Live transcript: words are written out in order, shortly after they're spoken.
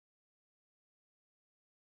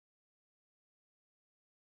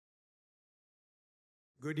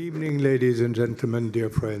Good evening, ladies and gentlemen,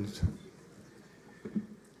 dear friends.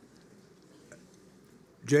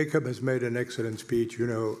 Jacob has made an excellent speech. You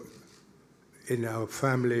know, in our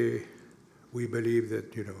family, we believe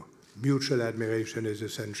that, mutual admiration is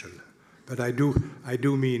essential. But I do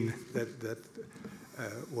mean that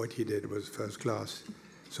what he did was first class.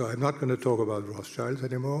 So I'm not going to talk about Rothschild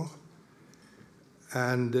anymore.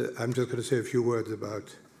 And I'm just going to say a few words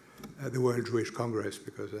about the World Jewish Congress,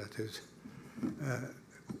 because that is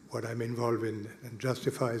what I'm involved in and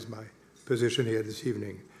justifies my position here this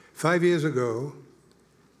evening. 5 years ago,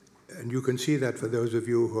 and you can see that for those of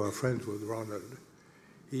you who are friends with Ronald,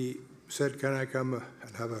 he said, "Can I come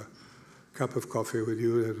and have a cup of coffee with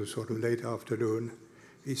you?" It was sort of late afternoon.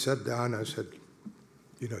 He sat down. I said,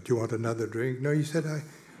 "Do you want another drink?" No, he said,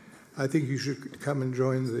 I think you should come and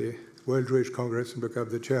join the World Jewish Congress and become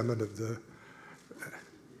the chairman of the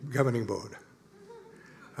governing board.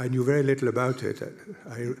 I knew very little about it.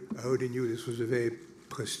 I only knew this was a very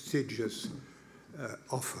prestigious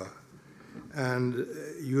offer. And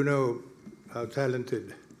you know how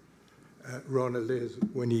talented Ronald is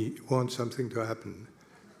when he wants something to happen.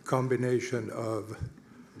 Combination of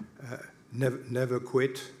never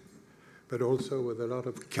quit, but also with a lot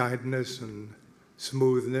of kindness and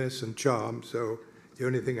smoothness and charm. So the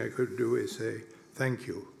only thing I could do is say thank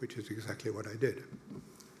you, which is exactly what I did.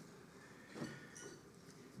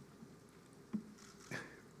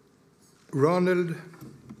 Ronald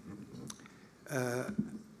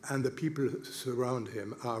and the people who surround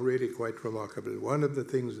him are really quite remarkable. One of the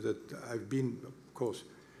things that I've been, of course,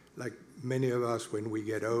 like many of us when we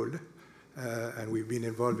get old, and we've been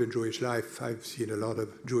involved in Jewish life, I've seen a lot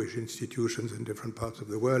of Jewish institutions in different parts of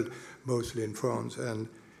the world, mostly in France, and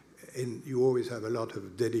you always have a lot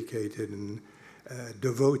of dedicated and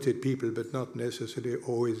devoted people, but not necessarily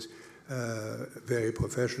always very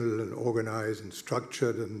professional and organized and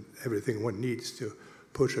structured and everything one needs to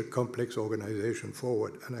push a complex organization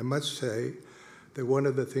forward. And I must say that one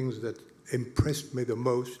of the things that impressed me the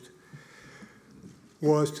most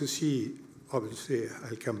was to see, obviously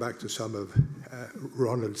I'll come back to some of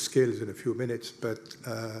Ronald's skills in a few minutes, but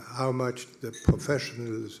how much the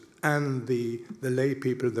professionals and the lay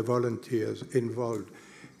people, the volunteers involved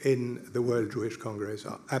in the World Jewish Congress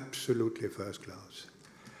are absolutely first class.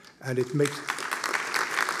 And it makes...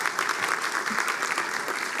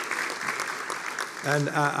 And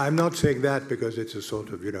I'm not saying that because it's a sort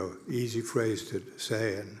of, easy phrase to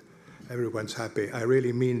say and everyone's happy. I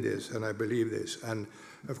really mean this and I believe this. And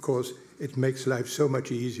of course, it makes life so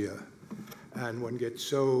much easier. And one gets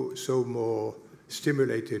so more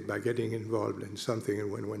stimulated by getting involved in something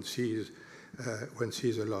and when one sees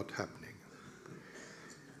a lot happening.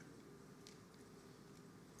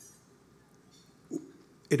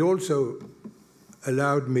 It also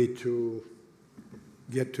allowed me to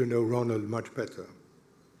get to know Ronald much better.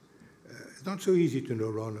 It's not so easy to know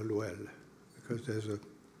Ronald well, because there's a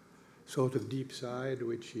sort of deep side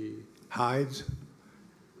which he hides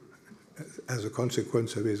as a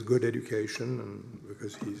consequence of his good education, and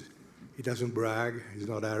because he doesn't brag, he's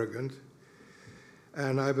not arrogant.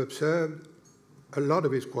 And I've observed a lot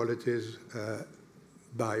of his qualities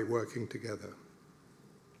by working together.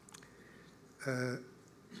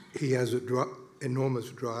 He has an enormous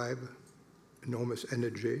drive, enormous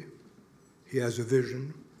energy. He has a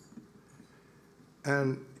vision.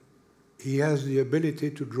 And he has the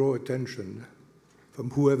ability to draw attention from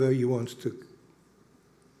whoever he wants to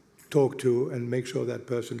talk to and make sure that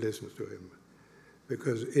person listens to him.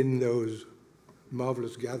 Because in those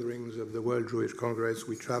marvelous gatherings of the World Jewish Congress,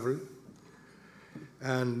 we travel.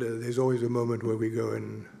 And there's always a moment where we go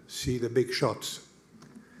and see the big shots.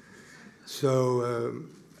 So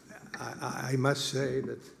I must say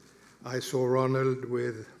that I saw Ronald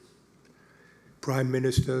with prime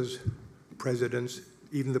ministers, presidents,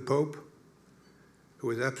 even the Pope, who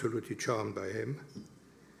was absolutely charmed by him.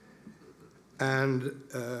 And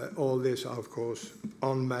all this, of course,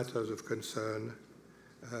 on matters of concern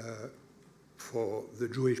for the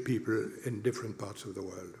Jewish people in different parts of the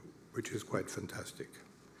world, which is quite fantastic.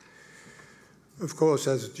 Of course,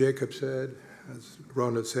 as Jacob said, as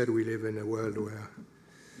Ronald said, we live in a world where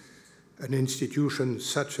an institution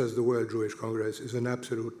such as the World Jewish Congress is an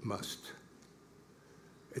absolute must.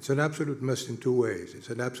 It's an absolute must in two ways. It's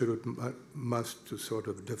an absolute must to sort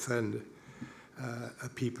of defend a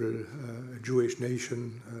people, a Jewish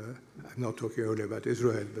nation. I'm not talking only about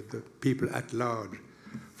Israel, but the people at large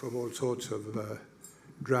from all sorts of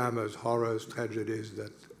dramas, horrors, tragedies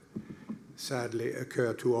that sadly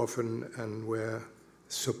occur too often and where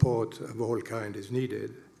support of all kind is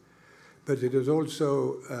needed. But it is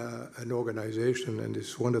also an organization, and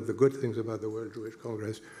it's one of the good things about the World Jewish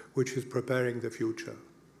Congress, which is preparing the future.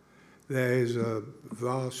 There is a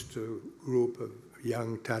vast group of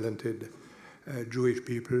young, talented Jewish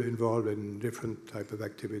people involved in different type of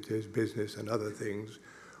activities, business and other things,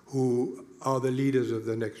 who are the leaders of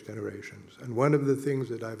the next generations. And one of the things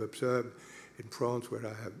that I've observed in France, where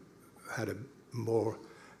I have had a more,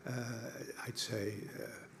 I'd say,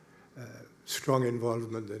 strong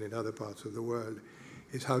involvement than in other parts of the world,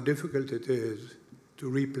 is how difficult it is to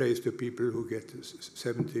replace the people who get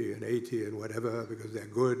 70 and 80 and whatever because they're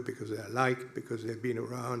good, because they're liked, because they've been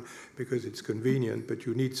around, because it's convenient, but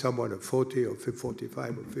you need someone of 40 or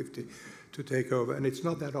 45 or 50 to take over, and it's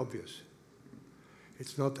not that obvious.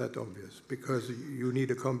 It's not that obvious because you need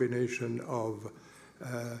a combination of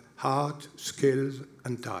heart, skills,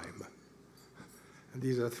 and time. And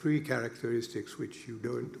these are three characteristics which you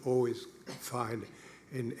don't always find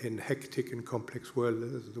in hectic and complex world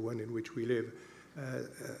as the one in which we live.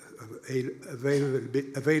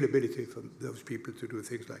 Availability for those people to do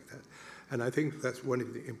things like that. And I think that's one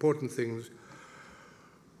of the important things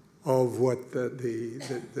of what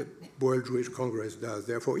the World Jewish Congress does.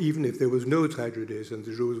 Therefore, even if there was no tragedies and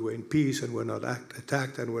the Jews were in peace and were not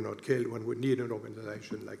attacked and were not killed, one would need an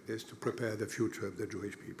organization like this to prepare the future of the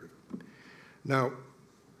Jewish people. Now,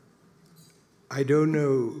 I don't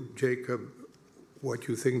know, Jacob, what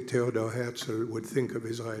you think Theodor Herzl would think of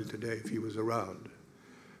Israel today if he was around.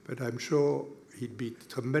 But I'm sure he'd be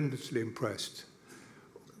tremendously impressed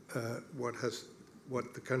what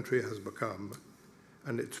the country has become.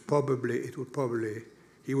 And he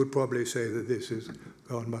would probably say that this has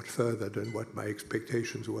gone much further than what my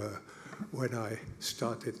expectations were when I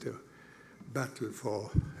started to battle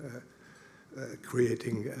for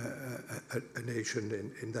creating a nation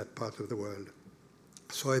in that part of the world.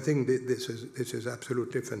 So I think that this is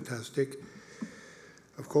absolutely fantastic.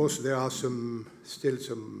 Of course, there are still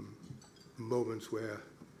some moments where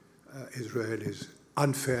Israel is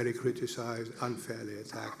unfairly criticized, unfairly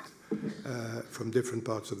attacked from different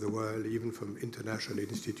parts of the world, even from international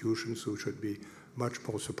institutions who should be much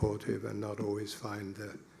more supportive and not always find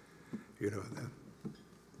the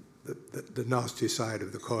nasty side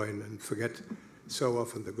of the coin and forget so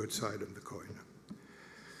often the good side of the coin.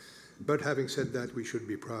 But having said that, we should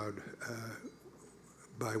be proud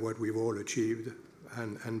by what we've all achieved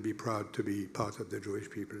and be proud to be part of the Jewish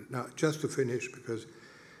people. Now, just to finish, because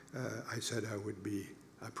I said I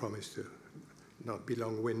promised to not be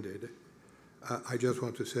long-winded, I just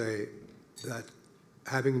want to say that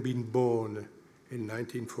having been born in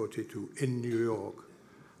 1942 in New York,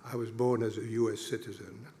 I was born as a US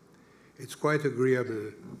citizen. It's quite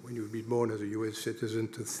agreeable when you've been born as a US citizen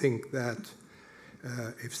to think that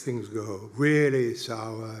if things go really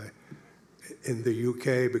sour in the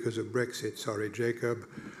UK because of Brexit, sorry, Jacob,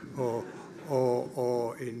 or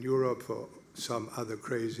in Europe for some other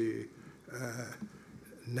crazy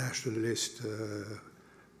nationalist,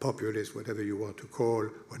 populist, whatever you want to call,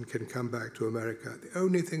 one can come back to America. The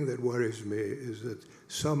only thing that worries me is that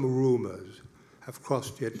some rumors have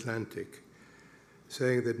crossed the Atlantic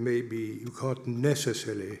saying that maybe you can't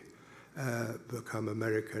necessarily become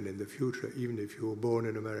American in the future, even if you were born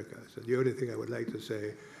in America. So the only thing I would like to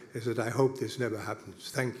say is that I hope this never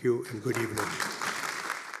happens. Thank you and good evening.